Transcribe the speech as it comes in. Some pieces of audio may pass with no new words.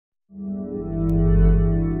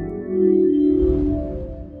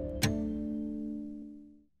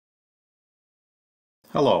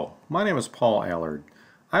Hello, my name is Paul Allard.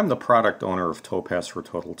 I'm the product owner of Topaz for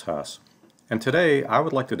Total Tests, and today I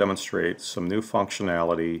would like to demonstrate some new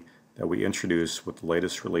functionality that we introduced with the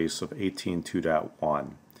latest release of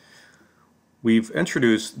 18.2.1. We've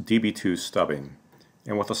introduced DB2 stubbing,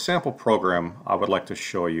 and with a sample program I would like to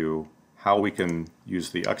show you how we can use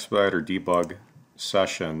the expediter debug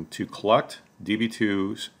session to collect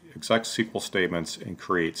DB2's exec SQL statements and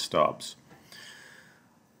create stubs.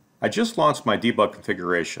 I just launched my debug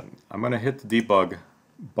configuration. I'm going to hit the debug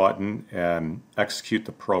button and execute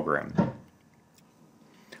the program.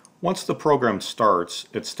 Once the program starts,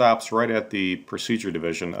 it stops right at the procedure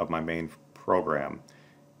division of my main program.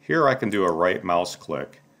 Here I can do a right mouse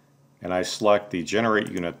click and I select the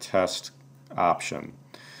Generate Unit Test option.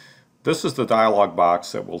 This is the dialog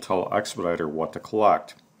box that will tell Expediter what to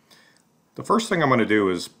collect. The first thing I'm going to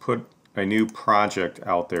do is put a new project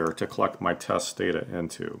out there to collect my test data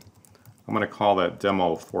into. I'm going to call that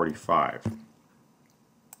Demo 45.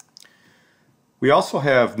 We also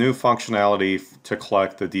have new functionality to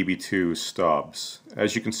collect the DB2 stubs.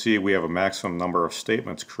 As you can see, we have a maximum number of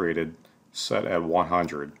statements created set at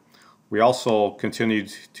 100. We also continue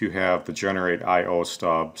to have the Generate IO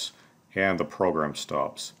stubs and the Program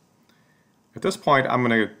stubs. At this point, I'm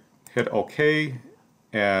going to hit OK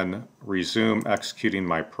and resume executing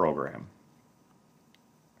my program.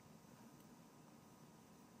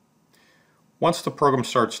 Once the program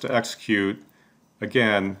starts to execute,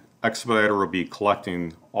 again, Expediter will be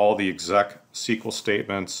collecting all the exec SQL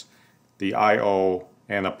statements, the IO,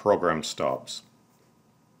 and the program stubs.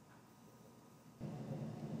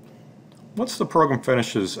 Once the program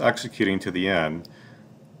finishes executing to the end,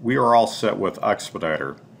 we are all set with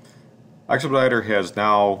Expediter. Expediter has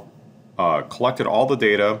now collected all the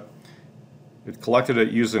data. It collected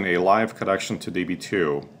it using a live connection to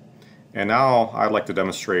DB2. And now I'd like to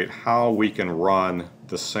demonstrate how we can run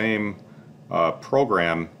the same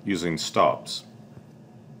program using stubs.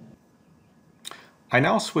 I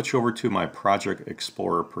now switch over to my Project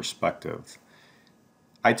Explorer perspective.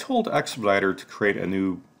 I told Expediter to create a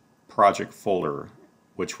new project folder,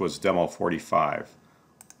 which was Demo 45.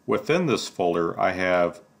 Within this folder I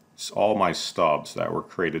have all my stubs that were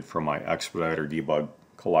created from my Expediter debug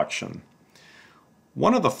collection.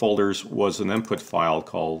 One of the folders was an input file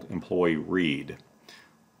called employee read.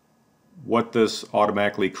 What this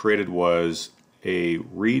automatically created was a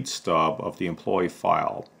read stub of the employee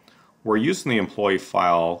file. We're using the employee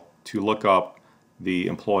file to look up the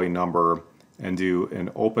employee number and do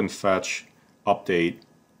an open fetch update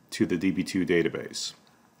to the DB2 database.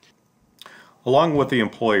 Along with the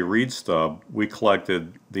employee read stub, we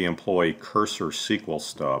collected the employee cursor SQL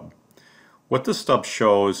stub. What this stub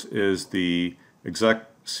shows is the exec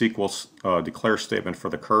SQL declare statement for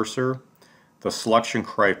the cursor, the selection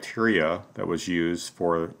criteria that was used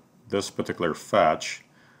for this particular fetch,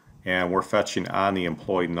 and we're fetching on the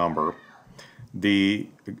employee number, the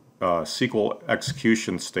SQL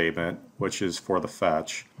execution statement, which is for the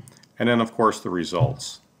fetch, and then of course the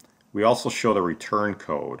results. We also show the return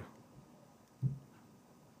code.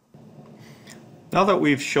 Now that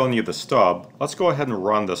we've shown you the stub, let's go ahead and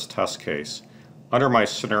run this test case. Under my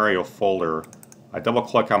scenario folder, I double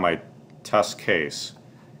click on my test case.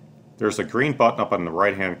 There's a green button up in the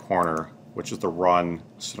right hand corner, which is the run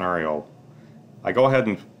scenario. I go ahead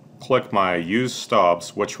and click my use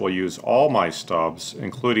stubs, which will use all my stubs,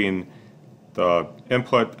 including the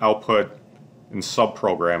input, output, and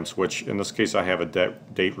subprograms, which in this case I have a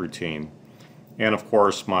date routine, and of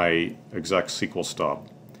course my exec SQL stub.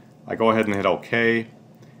 I go ahead and hit OK,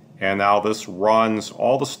 and now this runs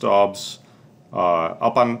all the stubs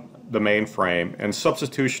up on the mainframe in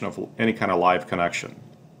substitution of any kind of live connection.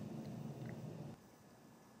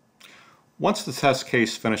 Once the test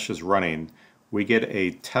case finishes running, we get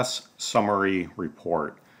a test summary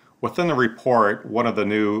report. Within the report, one of the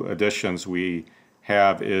new additions we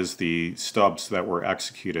have is the stubs that were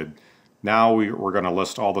executed. Now we're going to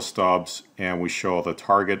list all the stubs, and we show the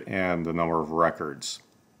target and the number of records.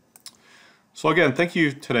 So again, thank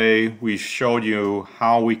you. Today we showed you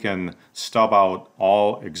how we can stub out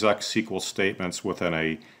all exec SQL statements within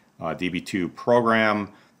a DB2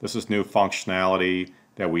 program. This is new functionality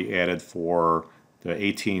that we added for the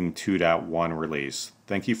 18.2.1 release.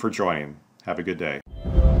 Thank you for joining. Have a good day.